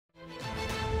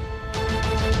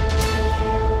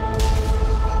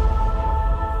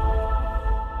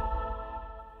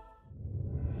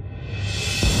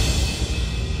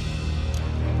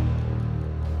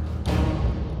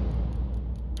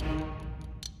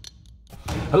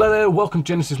Hello there, welcome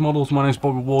Genesis Models. My name is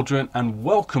Bobby Waldron and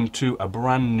welcome to a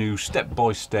brand new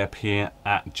step-by-step here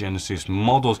at Genesis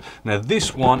Models. Now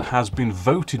this one has been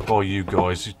voted by you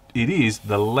guys. It is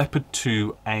the Leopard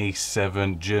 2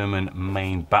 A7 German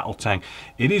main battle tank.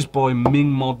 It is by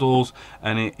Meng Models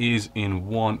and it is in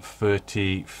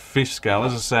 1/35 scale.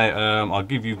 As I say, I'll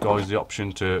give you guys the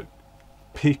option to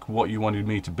pick what you wanted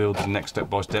me to build the next step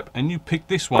by step, and you pick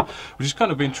this one, which is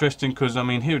kind of interesting because I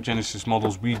mean here at Genesis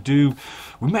Models we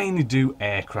mainly do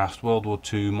aircraft, World War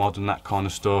II mod and that kind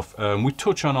of stuff. We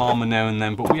touch on armor now and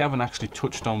then, but we haven't actually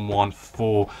touched on one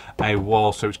for a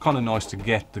while, so it's kind of nice to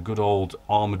get the good old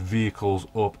armored vehicles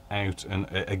up out and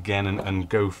again and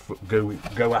go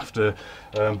after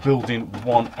building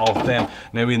one of them.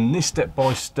 Now in this step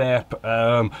by step,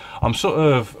 I'm sort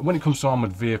of, when it comes to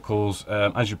armored vehicles,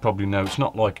 as you probably know, it's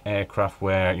not like aircraft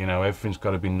where, you know, everything's got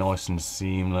to be nice and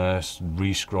seamless,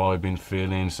 rescribing,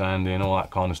 filling, sanding, all that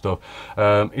kind of stuff.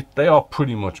 They are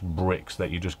pretty much bricks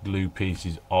that you just glue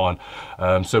pieces on.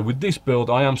 So with this build,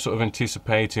 I am sort of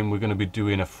anticipating we're going to be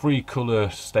doing a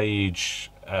 3-color stage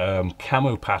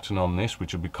camo pattern on this,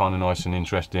 which will be kind of nice and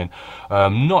interesting.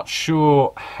 Not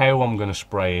sure how I'm going to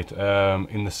spray it,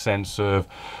 in the sense of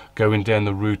going down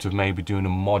the route of maybe doing a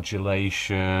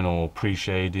modulation or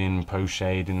pre-shading,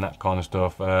 post-shading, that kind of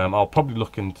stuff. I'll probably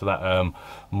look into that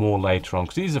more later on,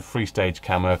 because it is a 3-stage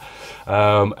camo.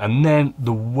 And then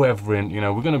the weathering, you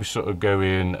know, we're going to be sort of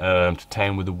going to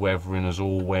town with the weathering as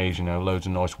always, you know, loads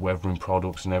of nice weathering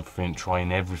products and everything,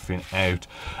 trying everything out.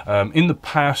 In the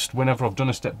past, whenever I've done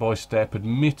a step-by-step,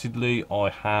 admittedly I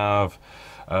have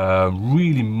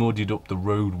really muddied up the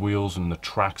road wheels and the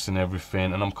tracks and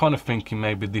everything, and I'm kind of thinking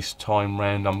maybe this time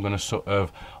round I'm going to sort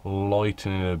of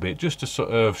lighten it a bit, just to sort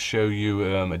of show you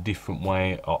a different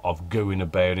way of going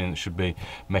about it, and it should be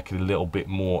make it a little bit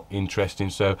more interesting.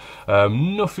 So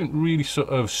nothing really sort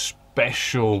of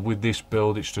special with this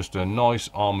build. It's just a nice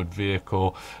armored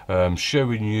vehicle,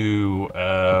 showing you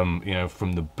you know,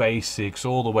 from the basics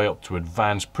all the way up to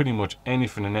advanced, pretty much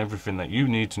anything and everything that you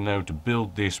need to know to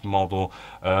build this model.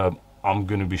 I'm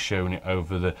going to be showing it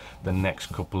over the next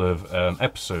couple of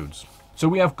episodes. So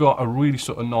we have got a really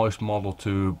sort of nice model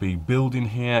to be building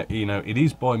here. You know, it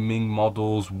is by Meng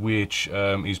Models, which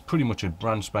is pretty much a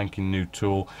brand spanking new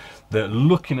tool. That,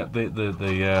 looking at the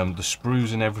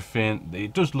sprues and everything,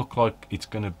 it does look like it's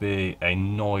going to be a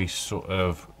nice sort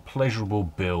of pleasurable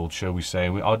build, shall we say.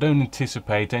 I don't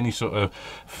anticipate any sort of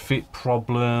fit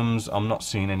problems. I'm not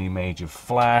seeing any major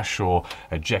flash or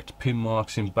eject pin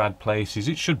marks in bad places.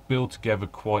 It should build together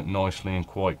quite nicely and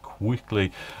quite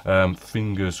quickly,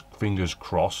 fingers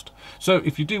crossed. So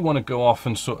if you do want to go off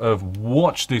and sort of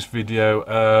watch this video,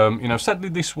 you know, sadly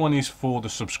this one is for the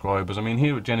subscribers. I mean,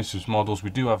 here at Genesis Models we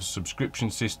do have a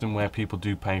subscription system where people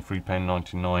do pay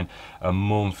 £3.99 a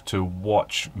month to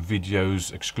watch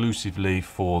videos exclusively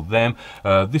for them.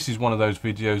 This is one of those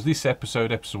videos. This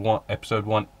episode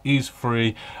 1 is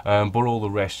free, but all the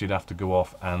rest you'd have to go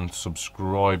off and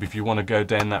subscribe if you want to go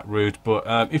down that route. But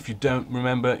if you don't,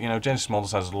 remember, you know, Genesis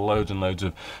Models has loads and loads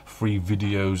of free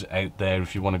videos out there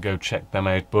if you want to go check them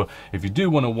out. But if you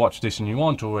do want to watch this and you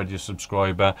aren't already a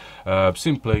subscriber,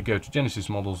 simply go to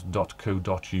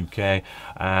genesismodels.co.uk,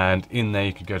 and in there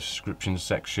you can go to subscription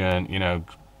section, you know,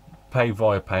 pay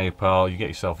via PayPal, you get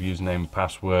yourself a username and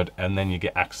password, and then you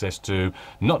get access to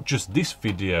not just this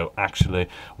video. Actually,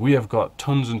 we have got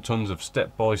tons and tons of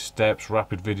step-by-steps,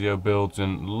 rapid video builds,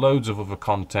 and loads of other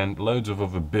content, loads of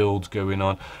other builds going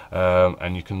on,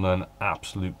 and you can learn an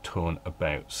absolute ton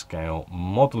about scale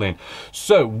modeling.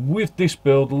 So with this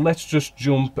build, let's just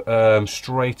jump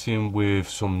straight in with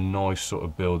some nice sort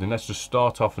of building. Let's just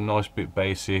start off a nice bit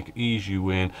basic, ease you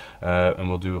in, and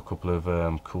we'll do a couple of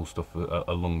cool stuff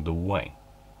along the way.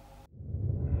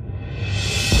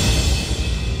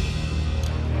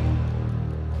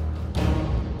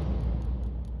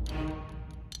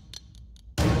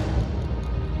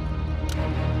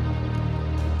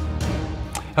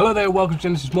 Hello there, welcome to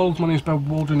Genesis Models. My name is Bobby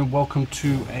Waldron and welcome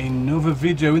to another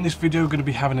video. In this video we're going to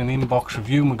be having an inbox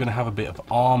review, and we're going to have a bit of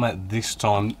armour this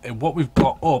time. What we've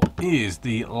got up is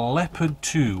the Leopard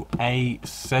 2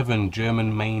 A7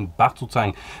 German main battle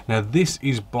tank. Now this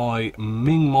is by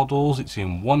Meng Models, it's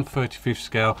in 1/35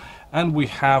 scale, and we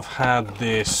have had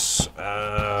this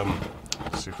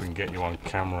let's see if we can get you on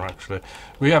camera. Actually,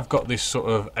 we have got this sort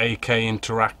of AK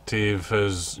Interactive,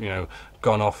 as you know,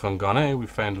 gone off and gone, hey, we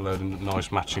found a load of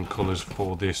nice matching colours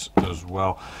for this as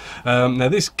well. Now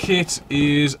this kit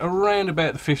is around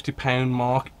about the £50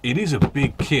 mark. It is a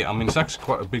big kit. I mean, it's actually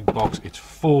quite a big box. It's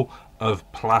full of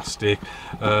plastic,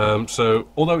 so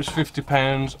although it's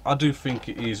 £50, I do think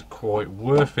it is quite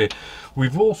worth it.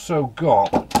 We've also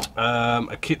got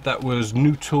a kit that was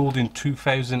new tooled in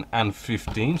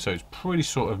 2015, so it's pretty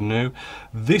sort of new.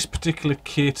 This particular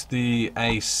kit, the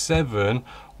A7,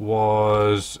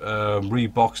 was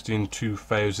reboxed in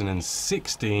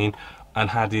 2016 and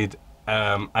added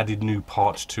new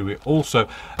parts to it also,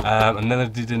 and then I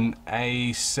did an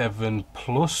A7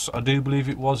 Plus, I do believe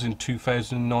it was, in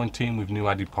 2019 with new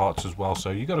added parts as well. So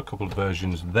you got a couple of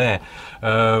versions there.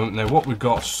 Now what we've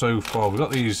got so far, we've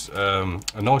got these a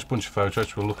nice bunch of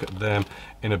photos. We'll look at them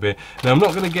in a bit. Now I'm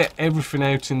not going to get everything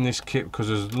out in this kit because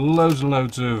there's loads and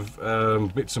loads of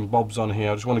bits and bobs on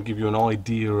here. I just want to give you an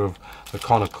idea of the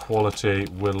kind of quality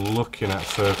we're looking at.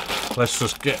 So let's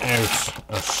just get out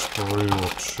a screw or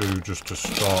two just to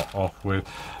start off with.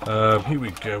 Here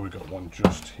we go, we've got one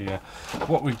just here.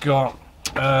 What we've got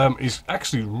is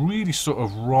actually really sort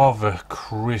of rather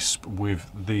crisp with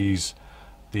these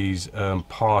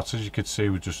parts. As you can see,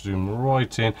 we just zoom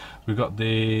right in. We've got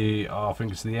the I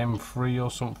think it's the M3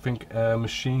 or something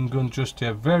machine gun just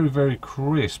here, very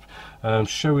crisp,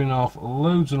 showing off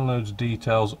loads and loads of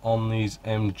details on these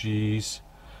MGs.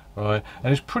 Right,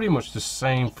 and it's pretty much the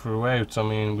same throughout. I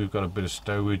mean, we've got a bit of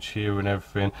stowage here and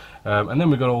everything, and then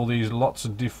we've got all these lots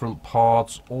of different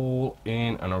parts all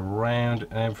in and around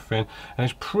and everything, and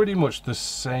it's pretty much the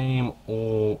same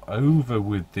all over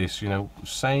with this, you know,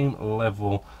 same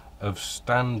level of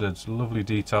standards. Lovely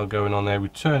detail going on there. We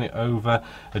turn it over,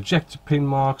 ejector pin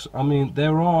marks. I mean,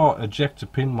 there are ejector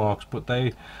pin marks, but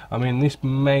I mean, this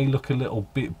may look a little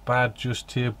bit bad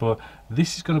just here, but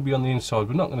this is going to be on the inside.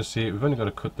 We're not going to see it. We've only got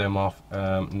to cut them off,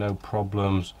 no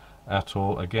problems at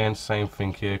all. Again, same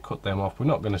thing here, cut them off. We're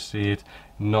not going to see it,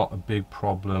 not a big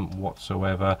problem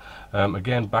whatsoever.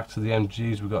 Again, back to the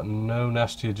MGs, we've got no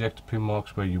nasty ejector pin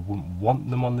marks where you wouldn't want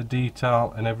them on the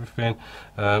detail and everything.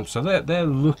 So they're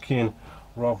looking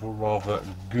rather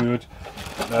good.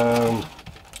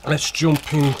 Let's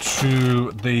jump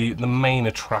into the main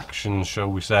attraction, shall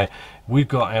we say. We've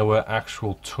got our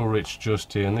actual turrets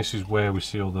just here, and this is where we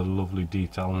see all the lovely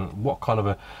detail and what kind of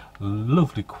a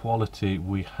lovely quality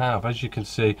we have. As you can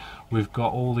see, we've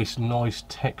got all this nice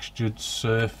textured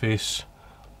surface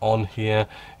on here.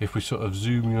 If we sort of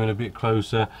zoom you in a bit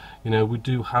closer, you know, we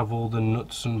do have all the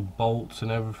nuts and bolts and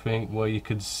everything where you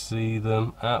could see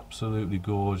them. Absolutely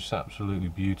gorgeous, absolutely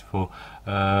beautiful,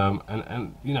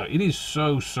 and you know, it is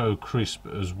so crisp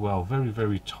as well.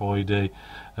 Very tidy.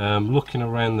 Looking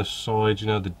around the side, you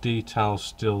know, the detail's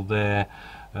still there.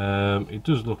 It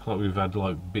does look like we've had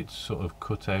like bits sort of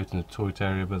cut out in the turret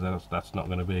area, but that's not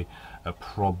going to be a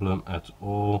problem at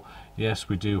all. Yes,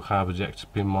 we do have ejector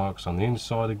pin marks on the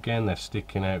inside. Again, they're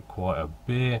sticking out quite a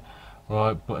bit,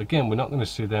 right? But again, we're not going to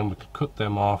see them. We can cut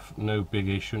them off, no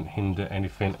biggie, shouldn't hinder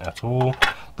anything at all.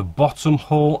 The bottom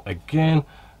hull, again,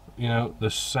 you know, the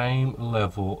same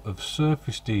level of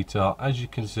surface detail. As you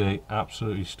can see,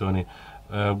 absolutely stunning.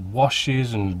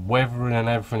 Washes and weathering and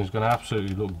everything is going to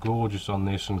absolutely look gorgeous on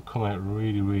this and come out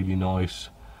really nice,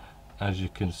 as you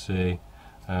can see.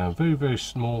 Very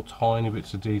small tiny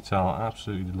bits of detail,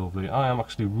 absolutely lovely. I am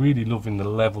actually really loving the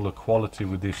level of quality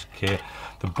with this kit.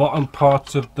 The bottom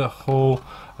part of the hull,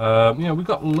 you know, we've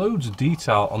got loads of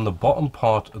detail on the bottom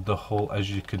part of the hull, as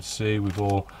you can see, with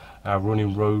all our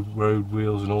running road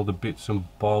wheels and all the bits and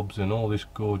bobs and all this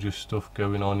gorgeous stuff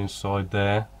going on inside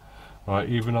there. Right,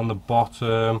 even on the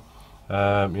bottom,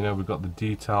 you know, we've got the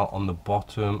detail on the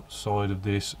bottom side of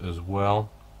this as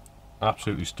well.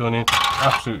 Absolutely stunning,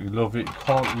 absolutely love it.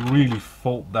 Can't really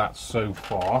fault that so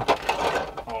far.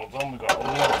 Hold on, we've got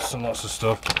lots and lots of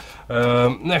stuff.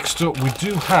 Next up, we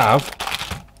do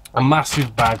have a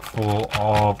massive bag full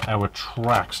of our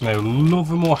tracks. Now, love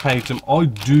them or hate them, I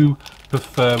do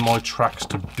prefer my tracks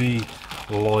to be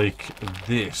like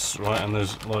this, right? And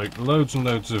there's like loads and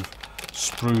loads of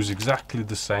sprues exactly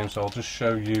the same, so I'll just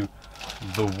show you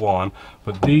the one.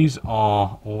 But these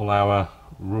are all our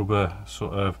rubber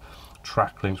sort of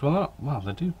track links. Well,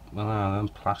 they do, they're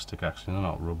plastic actually, they're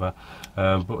not rubber.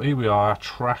 But here we are, our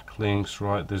track links,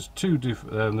 right? There's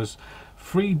there's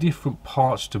 3 different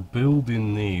parts to build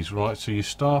in these, right? So you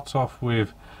start off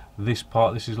with this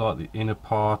part. This is like the inner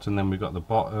part, and then we've got the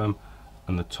bottom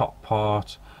and the top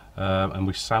part, and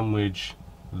we sandwich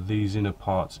these inner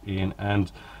parts in,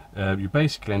 and you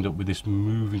basically end up with this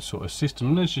moving sort of system.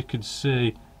 And as you can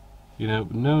see, You know,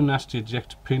 no nasty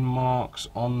ejector pin marks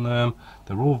on them.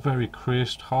 They're all very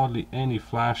crisp, hardly any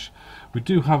flash. We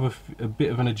do have a bit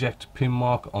of an ejector pin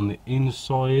mark on the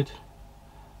inside.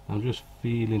 I'm just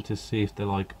feeling to see if they're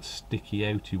like sticky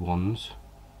outy ones,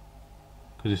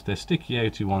 because if they're sticky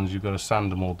outy ones you've got to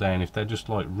sand them all down. If they're just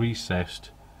like recessed,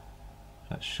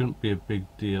 that shouldn't be a big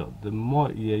deal. There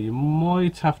might, yeah, you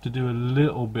might have to do a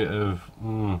little bit of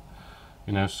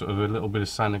you know, sort of a little bit of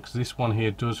sanding, because this one here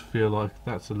does feel like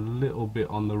that's a little bit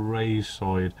on the raised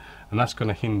side, and that's going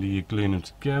to hinder you gluing them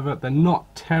together. They're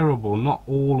not terrible, not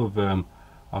all of them.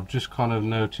 I've just kind of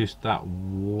noticed that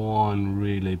one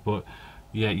really, but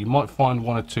yeah, you might find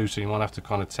one or two, so you might have to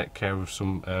kind of take care of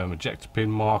some ejector pin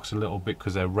marks a little bit,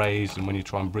 because they're raised, and when you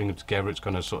try and bring them together it's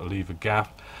going to sort of leave a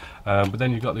gap. But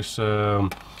then you've got this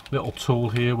little tool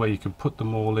here where you can put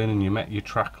them all in, and you make your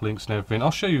track links and everything.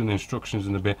 I'll show you in the instructions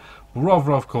in a bit. But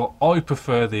rather, of course, I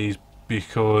prefer these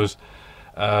because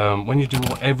when you do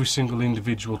every single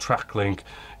individual track link,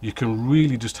 you can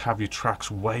really just have your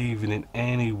tracks waving in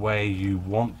any way you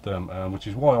want them, which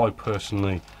is why I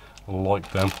personally like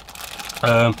them.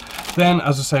 Then,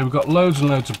 as I say, we've got loads and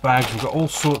loads of bags. We've got all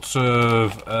sorts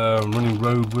of running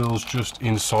road wheels just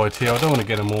inside here. I don't want to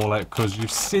get them all out because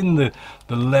you've seen the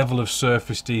level of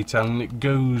surface detail, and it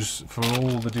goes for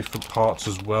all the different parts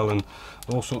as well, and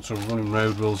all sorts of running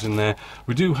road wheels in there.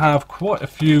 We do have quite a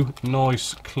few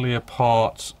nice clear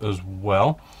parts as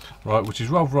well, right, which is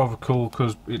rather cool,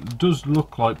 because it does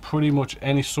look like pretty much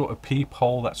any sort of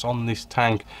peephole that's on this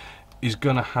tank is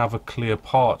going to have a clear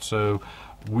part, so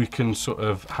we can sort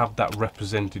of have that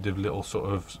representative little sort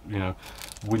of, you know,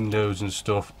 windows and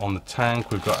stuff on the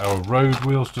tank. We've got our road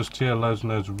wheels just here, loads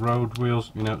and loads of road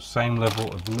wheels, you know, same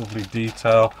level of lovely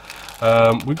detail.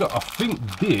 We've got, I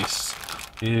think this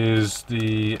is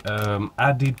the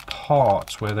added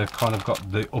parts where they've kind of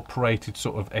got the uprated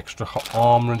sort of extra hot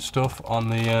armor and stuff on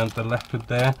the Leopard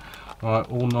there. Right,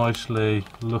 all nicely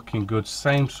looking good,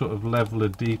 same sort of level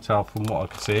of detail from what I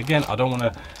can see. Again, I don't want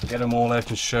to get them all out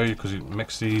and show you because it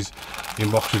makes these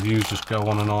inbox reviews just go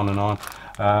on and on and on.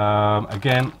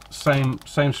 Again, same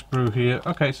sprue here.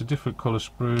 Okay, it's a different color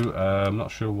sprue. I'm not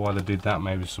sure why they did that,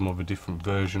 maybe some other different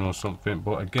version or something,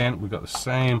 but again, we've got the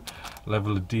same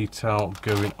level of detail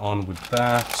going on with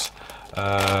that.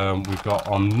 We've got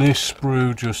on this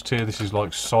sprue just here, this is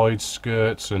like side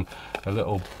skirts and a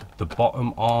little, the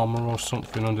bottom armor or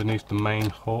something underneath the main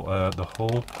hull, the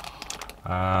hull.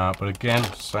 But again,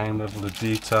 same level of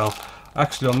detail.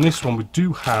 Actually, on this one we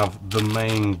do have the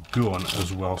main gun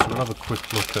as well, so we'll have a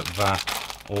quick look at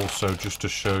that also just to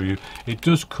show you. It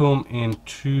does come in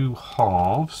two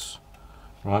halves,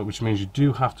 right, which means you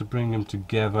do have to bring them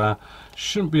together.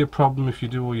 Shouldn't be a problem if you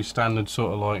do all your standard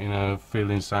sort of like, you know,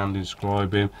 filling, sanding,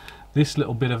 scribing. This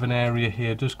little bit of an area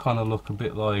here does kind of look a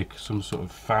bit like some sort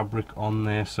of fabric on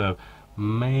there, so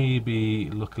maybe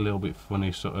look a little bit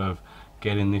funny sort of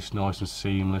getting this nice and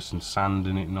seamless and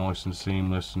sanding it nice and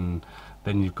seamless, and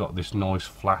then you've got this nice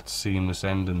flat seamless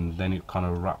end, and then it kind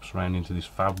of wraps around into this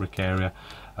fabric area.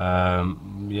 Yeah,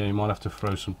 you might have to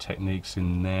throw some techniques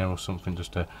in there or something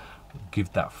just to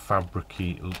give that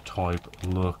fabricy type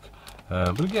look.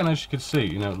 But again, as you can see,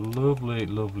 you know, lovely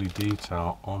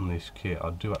detail on this kit.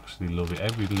 I do actually love it,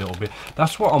 every little bit.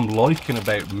 That's what I'm liking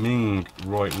about Meng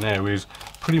right now, is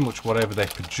pretty much whatever they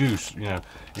produce, you know,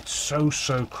 it's so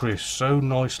crisp, so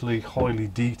nicely highly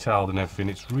detailed and everything.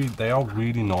 It's really, they are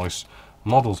really nice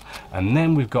models. And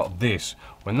then we've got this,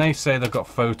 when they say they've got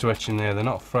photo etch in there, they're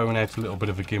not throwing out a little bit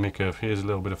of a gimmick of here's a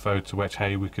little bit of photo etch,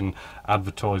 hey, we can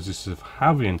advertise this as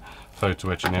having photo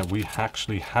etch in there. We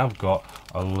actually have got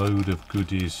a load of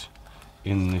goodies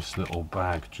in this little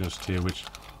bag just here, which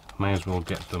may as well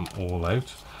get them all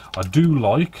out. I do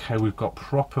like how we've got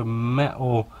proper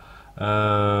metal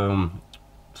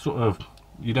sort of,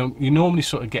 you normally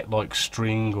sort of get like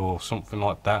string or something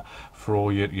like that for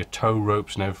all your tow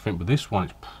ropes and everything, but this one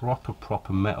is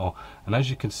proper metal, and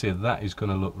as you can see, that is going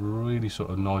to look really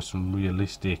sort of nice and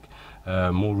realistic,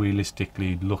 more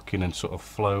realistically looking, and sort of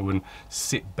flow and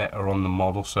sit better on the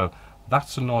model, so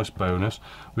that's a nice bonus.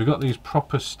 We've got these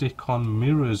proper stick-on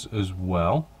mirrors as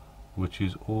well, which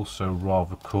is also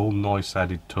rather cool, nice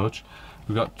added touch.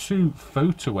 We've got two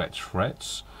photo etch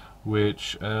frets,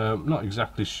 which not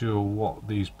exactly sure what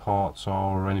these parts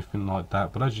are or anything like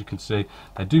that, but as you can see,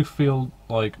 they do feel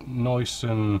like nice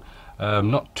and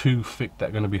not too thick.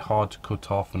 They're going to be hard to cut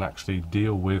off and actually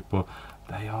deal with, but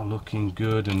they are looking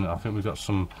good. And I think we've got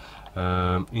some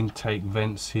intake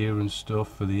vents here and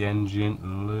stuff for the engine.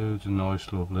 Loads of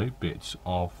nice lovely bits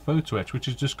of photo etch, which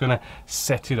is just going to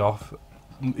set it off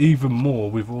even more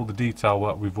with all the detail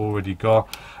that we've already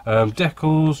got.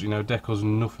 Decals, you know, decals,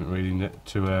 nothing really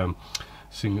to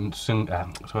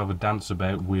to have a dance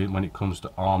about when it comes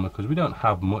to armor, because we don't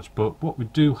have much. But what we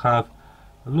do have,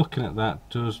 looking at that,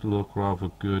 does look rather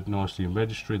good, nicely in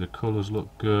registry. The colors look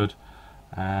good.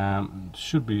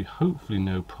 Should be hopefully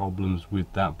no problems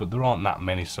with that, but there aren't that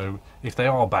many, so if they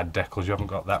are bad decals, you haven't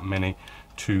got that many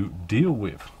to deal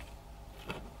with.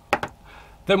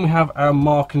 Then we have our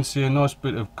markings here, nice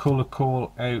bit of colour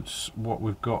call outs. What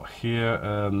we've got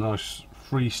here, nice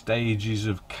 3 stages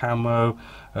of camo.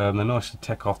 They're nice to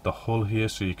take off the hull here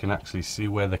so you can actually see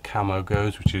where the camo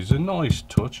goes, which is a nice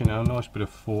touch, you know, a nice bit of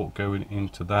thought going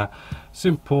into that.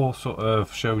 Simple sort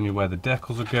of showing you where the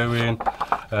decals are going.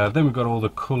 Then we've got all the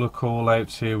colour call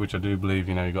outs here, which I do believe,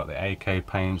 you know, you've got the AK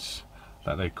paints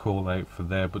that they call out for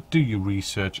there, but do your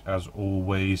research as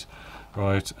always.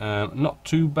 Right, not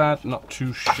too bad, not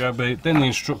too shabby. Then the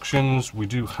instructions, we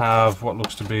do have what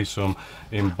looks to be some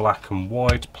in black and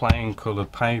white, plain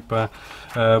coloured paper.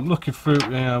 Looking through,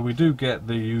 you know, we do get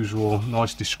the usual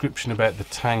nice description about the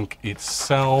tank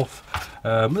itself.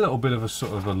 A little bit of a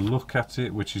sort of a look at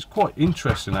it, which is quite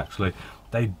interesting actually.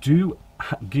 They do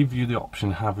give you the option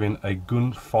of having a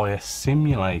gunfire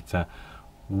simulator,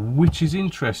 which is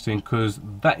interesting because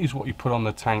that is what you put on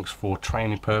the tanks for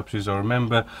training purposes. I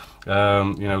remember you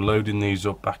know, loading these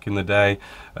up back in the day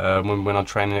when I'm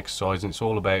training exercise, and it's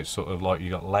all about sort of like you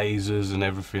got lasers and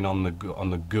everything on the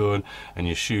gun, and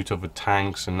you shoot over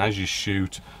tanks, and as you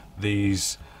shoot,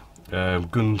 these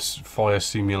gunfire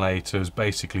simulators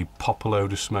basically pop a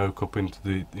load of smoke up into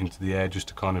the air just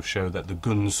to kind of show that the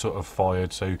gun's sort of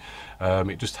fired. So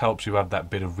it just helps you have that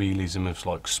bit of realism of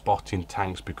like spotting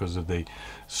tanks because of the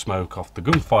smoke off the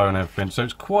gunfire and everything. So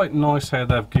it's quite nice how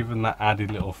they've given that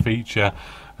added little feature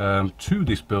to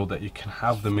this build, that you can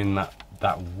have them in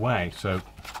that way. So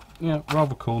yeah,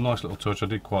 rather cool, nice little touch. I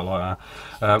did quite like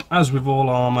that. As with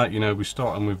all armor, you know, we're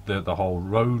starting with the whole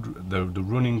road, the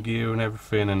running gear and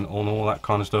everything, and all that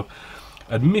kind of stuff.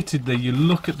 Admittedly, you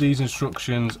look at these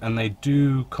instructions and they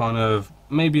do kind of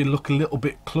maybe look a little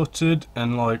bit cluttered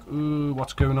and like, ooh,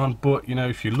 what's going on? But you know,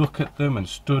 if you look at them and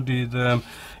study them,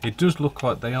 it does look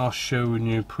like they are showing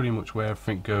you pretty much where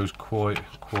everything goes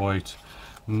quite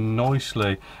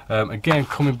nicely. Again,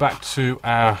 coming back to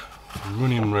our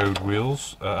running road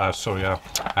wheels, sorry,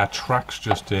 our tracks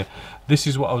just here. This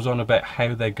is what I was on about,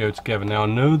 how they go together. Now I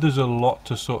know there's a lot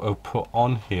to sort of put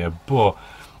on here, but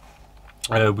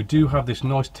we do have this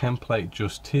nice template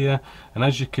just here, and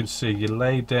as you can see, you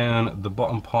lay down the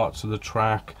bottom parts of the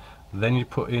track, then you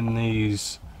put in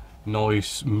these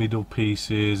nice middle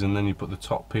pieces, and then you put the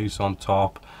top piece on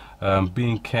top.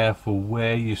 Being careful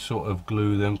where you sort of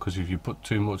glue them, because if you put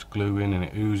too much glue in and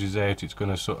it oozes out, it's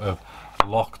going to sort of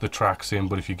lock the tracks in.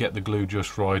 But if you get the glue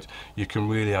just right, you can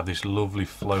really have this lovely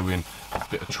flowing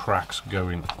bit of tracks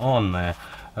going on there.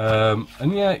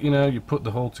 And yeah, you know, you put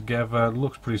the whole together, it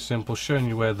looks pretty simple, showing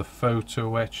you where the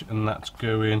photo etch and that's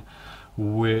going,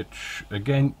 which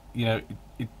again, you know,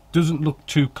 it doesn't look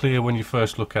too clear when you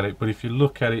first look at it, but if you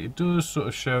look at it, it does sort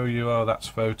of show you, oh, that's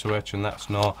photo etch and that's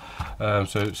not.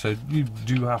 So you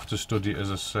do have to study it,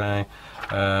 as I say.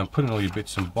 Putting all your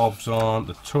bits and bobs on.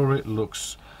 The turret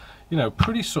looks, you know,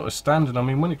 pretty sort of standard. I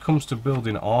mean, when it comes to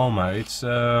building armor, it's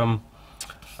not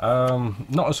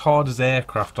as hard as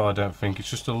aircraft, I don't think. It's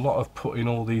just a lot of putting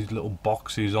all these little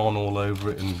boxes on all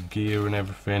over it and gear and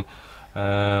everything.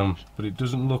 But it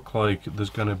doesn't look like there's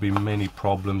going to be many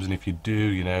problems, and if you do,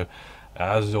 you know,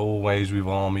 as always with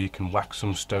armor, you can whack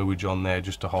some stowage on there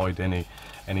just to hide any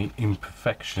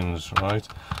imperfections, right?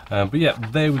 But yeah,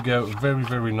 there we go,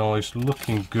 very nice,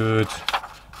 looking good.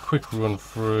 Quick run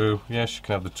through. Yes, you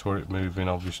can have the turret moving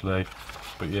obviously,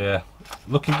 but yeah,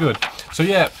 looking good. So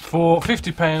yeah, for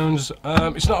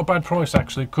 £50, it's not a bad price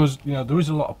actually, because you know there is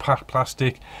a lot of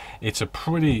plastic. It's a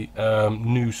pretty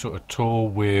new sort of tool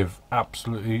with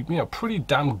absolutely, you know, pretty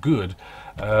damn good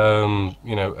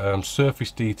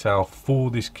surface detail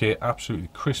for this kit. Absolutely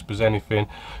crisp as anything.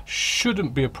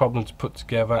 Shouldn't be a problem to put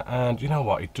together, and you know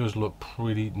what, it does look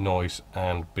pretty nice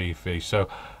and beefy. So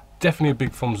definitely a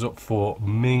big thumbs up for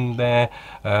Meng there.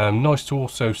 Nice to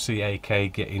also see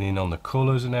AK getting in on the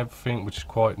colours and everything, which is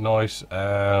quite nice.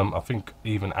 I think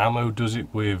even Ammo does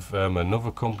it with another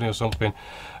company or something,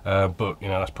 but you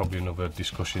know, that's probably another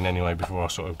discussion anyway before I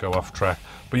sort of go off track.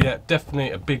 But yeah, definitely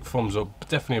a big thumbs up,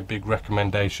 definitely a big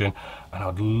recommendation, and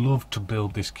I'd love to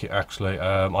build this kit actually.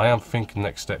 I am thinking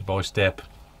next step by step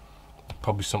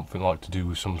probably something like to do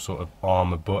with some sort of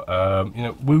armor, but you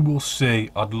know, we will see.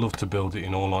 I'd love to build it,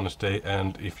 in all honesty,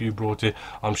 and if you brought it,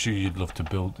 I'm sure you'd love to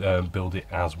build it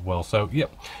as well. So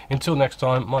yep, until next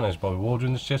time, my name is Bobby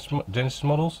Waldron, this is Genesis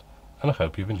Models, and I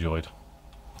hope you've enjoyed.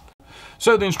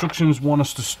 So the instructions want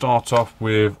us to start off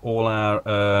with all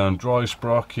our drive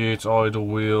sprockets, idle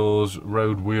wheels,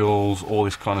 road wheels, all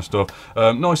this kind of stuff.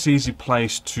 Nice easy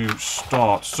place to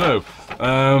start. So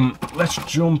let's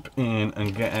jump in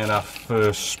and get out our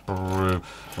first sprue.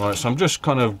 Right, so I'm just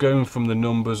kind of going from the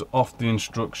numbers off the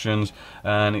instructions,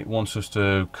 and it wants us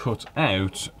to cut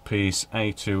out piece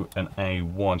A2 and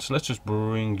A1. So let's just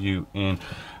bring you in.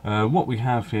 What we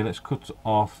have here, let's cut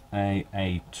off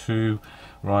A2.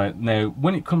 Right, now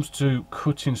when it comes to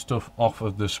cutting stuff off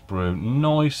of the sprue,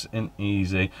 nice and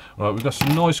easy. Right, we've got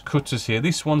some nice cutters here.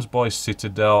 This one's by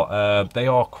Citadel. They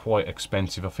are quite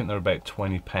expensive. I think they're about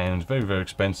 £20. Very, very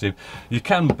expensive. You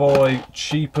can buy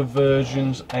cheaper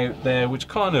versions out there, which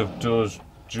kind of does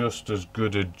just as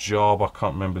good a job. I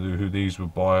can't remember who these were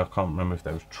by. I can't remember if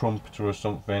they was Trumpeter or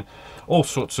something. All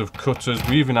sorts of cutters.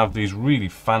 We even have these really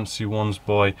fancy ones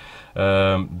by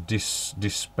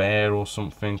Despair or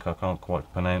something. I can't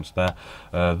quite pronounce that.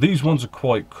 These ones are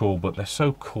quite cool, but they're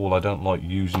so cool I don't like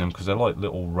using them because they're like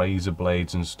little razor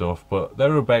blades and stuff, but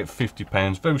they're about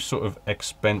 £50. Very sort of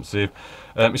expensive.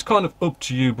 It's kind of up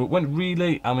to you, but when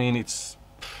really, I mean, it's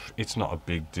not a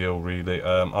big deal really.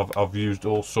 I've used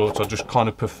all sorts. I just kind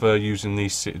of prefer using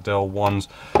these Citadel ones.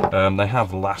 They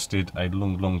have lasted a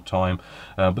long time,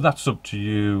 but that's up to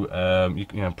you. You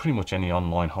know, pretty much any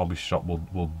online hobby shop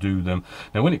will do them.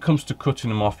 Now when it comes to cutting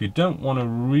them off, you don't want to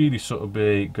really sort of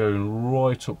be going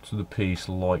right up to the piece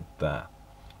like that,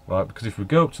 right? Because if we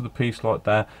go up to the piece like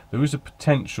that, there is a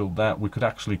potential that we could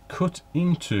actually cut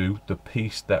into the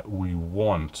piece that we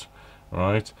want.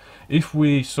 Right, if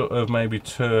we sort of maybe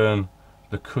turn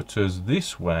the cutters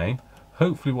this way,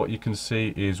 hopefully what you can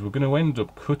see is we're going to end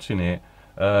up cutting it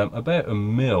about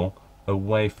 1 mil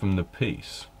away from the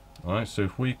piece. Right, so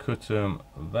if we cut them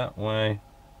that way,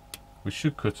 we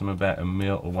should cut them about 1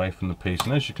 mil away from the piece,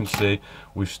 and as you can see,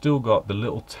 we've still got the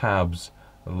little tabs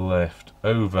left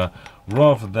over,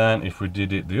 rather than if we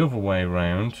did it the other way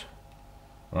around.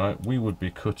 Right, we would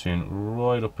be cutting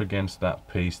right up against that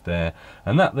piece there,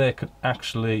 and that there could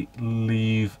actually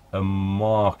leave a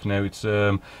mark. Now it's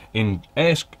in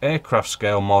aircraft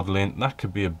scale modeling, that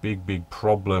could be a big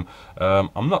problem.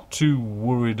 I'm not too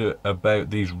worried about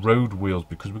these road wheels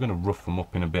because we're going to rough them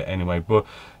up in a bit anyway, but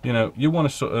you know, you want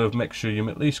to sort of make sure you're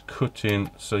at least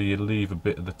cutting so you leave a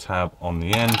bit of the tab on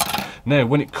the end. Now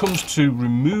when it comes to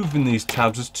removing these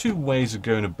tabs, there's two ways of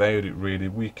going about it really.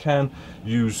 We can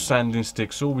use sanding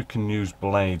sticks or we can use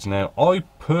blades. Now I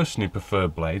personally prefer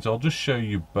blades. I'll just show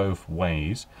you both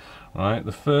ways. Right,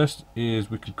 the first is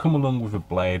we can come along with a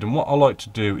blade, and what I like to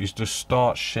do is just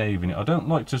start shaving it. I don't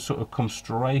like to sort of come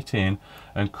straight in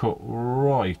and cut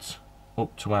right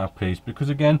up to our piece, because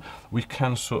again we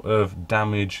can sort of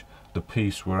damage the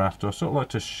piece we're after. I sort of like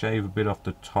to shave a bit off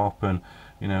the top, and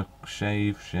you know,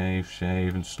 shave,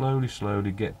 and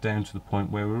slowly get down to the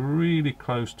point where we're really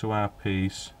close to our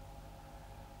piece,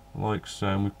 like so,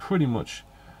 and we pretty much,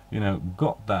 you know,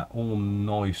 got that all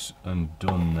nice and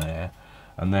done there.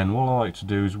 And then what I like to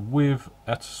do is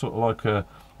at sort of like a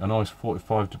nice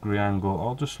 45-degree angle,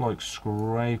 I'll just like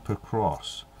scrape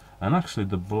across, and actually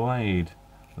the blade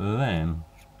then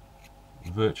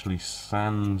virtually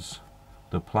sands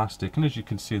the plastic, and as you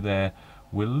can see there,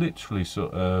 we're literally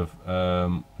sort of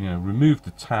you know, remove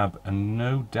the tab and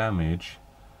no damage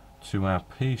to our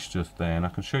piece just there. And I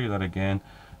can show you that again.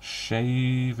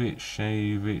 Shave it,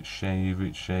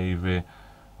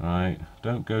 right,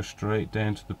 don't go straight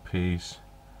down to the piece,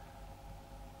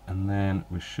 and then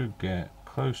we should get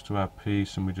close to our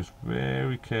piece, and we just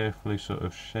very carefully sort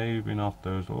of shaving off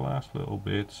those last little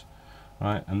bits,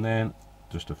 right, and then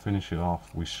just to finish it off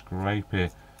we scrape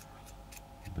it.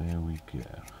 There we go.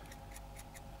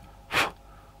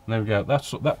 There we go.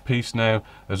 That piece now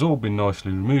has all been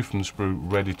nicely removed from the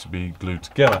sprue, ready to be glued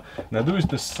together. Now there is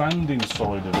the sanding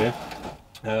side of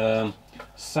it.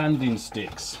 Sanding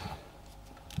sticks.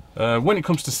 When it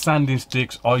comes to sanding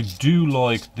sticks, I do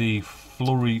like the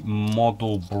Flurry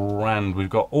Model brand.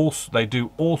 They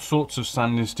do all sorts of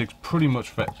sanding sticks pretty much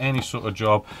for any sort of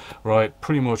job, right?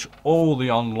 Pretty much all the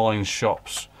online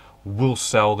shops will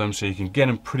sell them, so you can get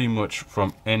them pretty much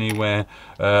from anywhere.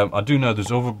 I do know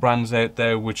there's other brands out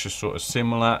there which are sort of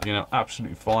similar, you know,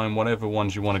 absolutely fine, whatever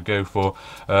ones you want to go for,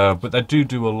 but they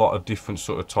do a lot of different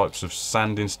sort of types of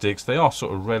sanding sticks. They are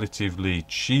sort of relatively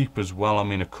cheap as well. I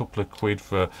mean, a couple of quid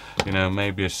for, you know,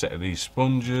 maybe a set of these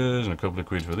sponges, and a couple of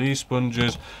quid for these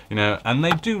sponges, you know, and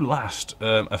they do last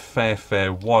a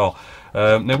fair while.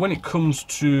 Now when it comes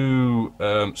to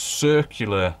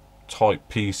circular type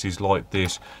pieces like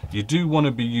this, you do want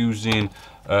to be using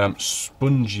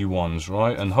spongy ones,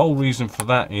 right? And the whole reason for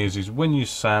that is when you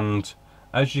sand,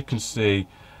 as you can see,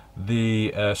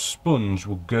 the sponge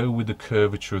will go with the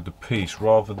curvature of the piece,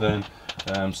 rather than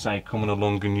say coming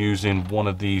along and using one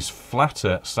of these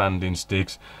flatter sanding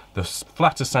sticks. The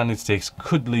flatter sanding sticks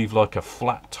could leave like a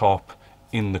flat top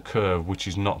in the curve, which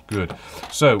is not good.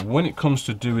 So when it comes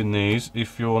to doing these,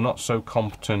 if you're not so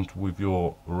competent with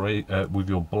your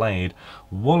blade,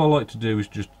 what I like to do is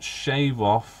just shave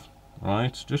off,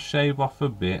 right? Just shave off a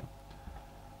bit,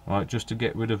 right, just to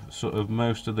get rid of sort of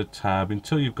most of the tab,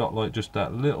 until you've got like just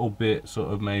that little bit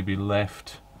sort of maybe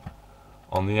left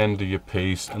on the end of your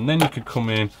piece. And then you could come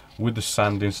in with the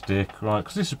sanding stick, right,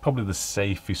 because this is probably the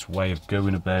safest way of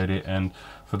going about it, and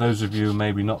for those of you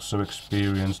maybe not so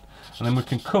experienced. And then we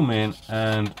can come in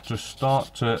and just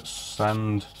start to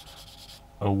sand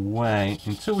away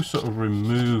until we sort of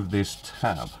remove this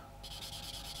tab,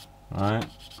 right.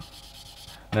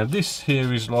 Now this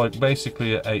here is like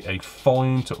basically a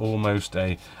fine to almost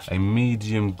a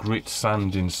medium grit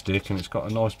sanding stick, and it's got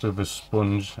a nice bit of a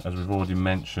sponge, as we've already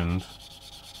mentioned.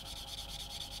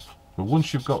 But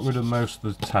once you've got rid of most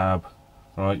of the tab,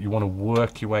 right, you want to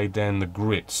work your way down the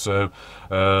grit. So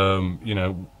you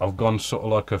know, I've gone sort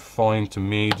of like a fine to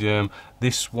medium.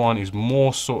 This one is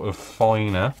more sort of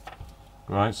finer,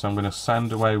 right, so I'm going to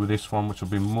sand away with this one, which will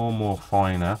be more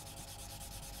finer.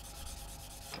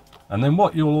 And then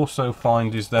what you'll also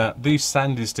find is that these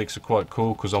sanding sticks are quite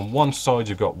cool, because on one side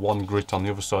you've got one grit, on the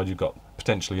other side you've got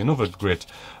potentially another grit.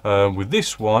 With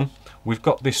this one, we've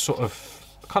got this sort of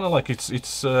kind of like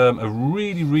it's a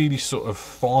really sort of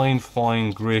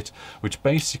fine grit, which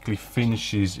basically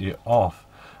finishes it off.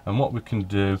 And what we can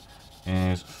do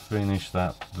is finish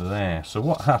that there. So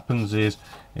what happens is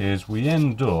we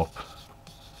end up,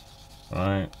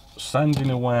 right, sanding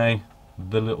away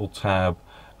the little tab,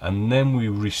 and then we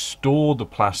restore the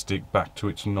plastic back to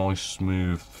its nice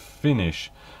smooth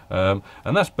finish. And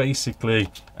that's basically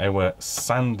our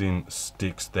sanding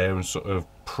sticks there, and sort of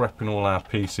prepping all our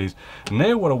pieces.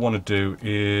 Now what I want to do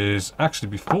is, actually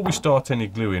before we start any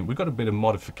gluing, we've got a bit of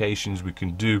modifications we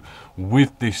can do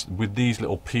with these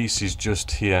little pieces just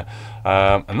here,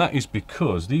 and that is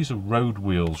because these are road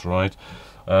wheels, right?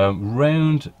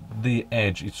 Round the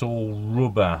edge it's all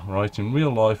rubber, right? In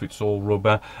real life it's all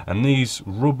rubber, and these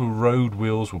rubber road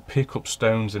wheels will pick up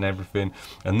stones and everything,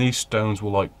 and these stones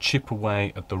will like chip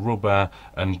away at the rubber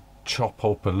and chop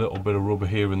up a little bit of rubber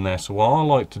here and there. So what I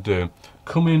like to do,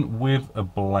 come in with a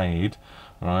blade,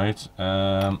 right,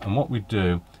 and what we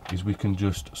do is we can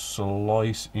just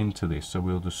slice into this. So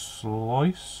we'll just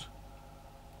slice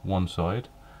one side,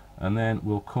 and then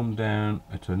we'll come down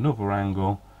at another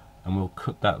angle, and we'll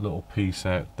cut that little piece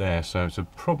out there. So it's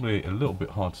probably a little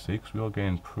bit hard to see because we are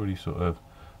getting pretty sort of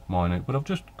minute, but I've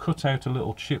just cut out a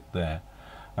little chip there.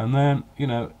 And then, you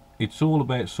know, it's all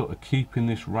about sort of keeping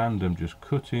this random, just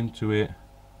cut into it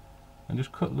and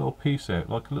just cut a little piece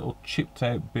out, like a little chipped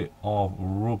out bit of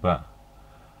rubber,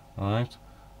 right?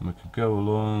 And we could go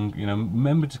along, you know,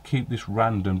 remember to keep this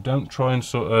random. Don't try and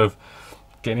sort of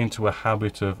get into a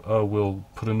habit of, oh, we'll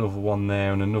put another one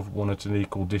there and another one at an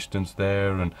equal distance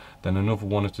there, and then another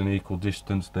one at an equal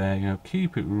distance there. You know,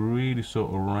 keep it really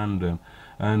sort of random.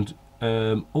 And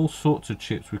all sorts of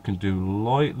chips we can do,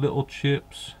 light little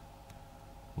chips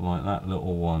like that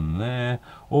little one there,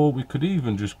 or we could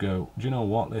even just go, do you know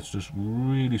what, let's just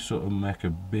really sort of make a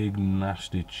big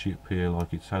nasty chip here,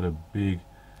 like it's had a big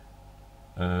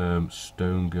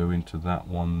stone go into that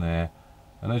one there.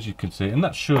 And as you can see, and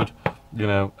that should, you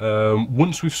know,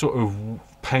 once we've sort of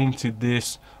painted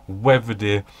this, weathered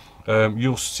it,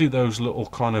 you'll see those little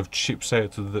kind of chips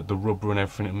out to the rubber and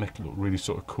everything, and make it look really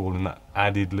sort of cool, and that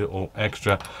added little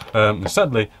extra.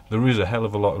 Sadly, there is a hell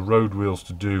of a lot of road wheels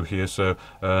to do here, so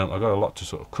I've got a lot to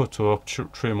sort of cut up,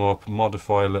 trim up,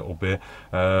 modify a little bit,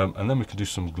 and then we can do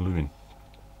some gluing.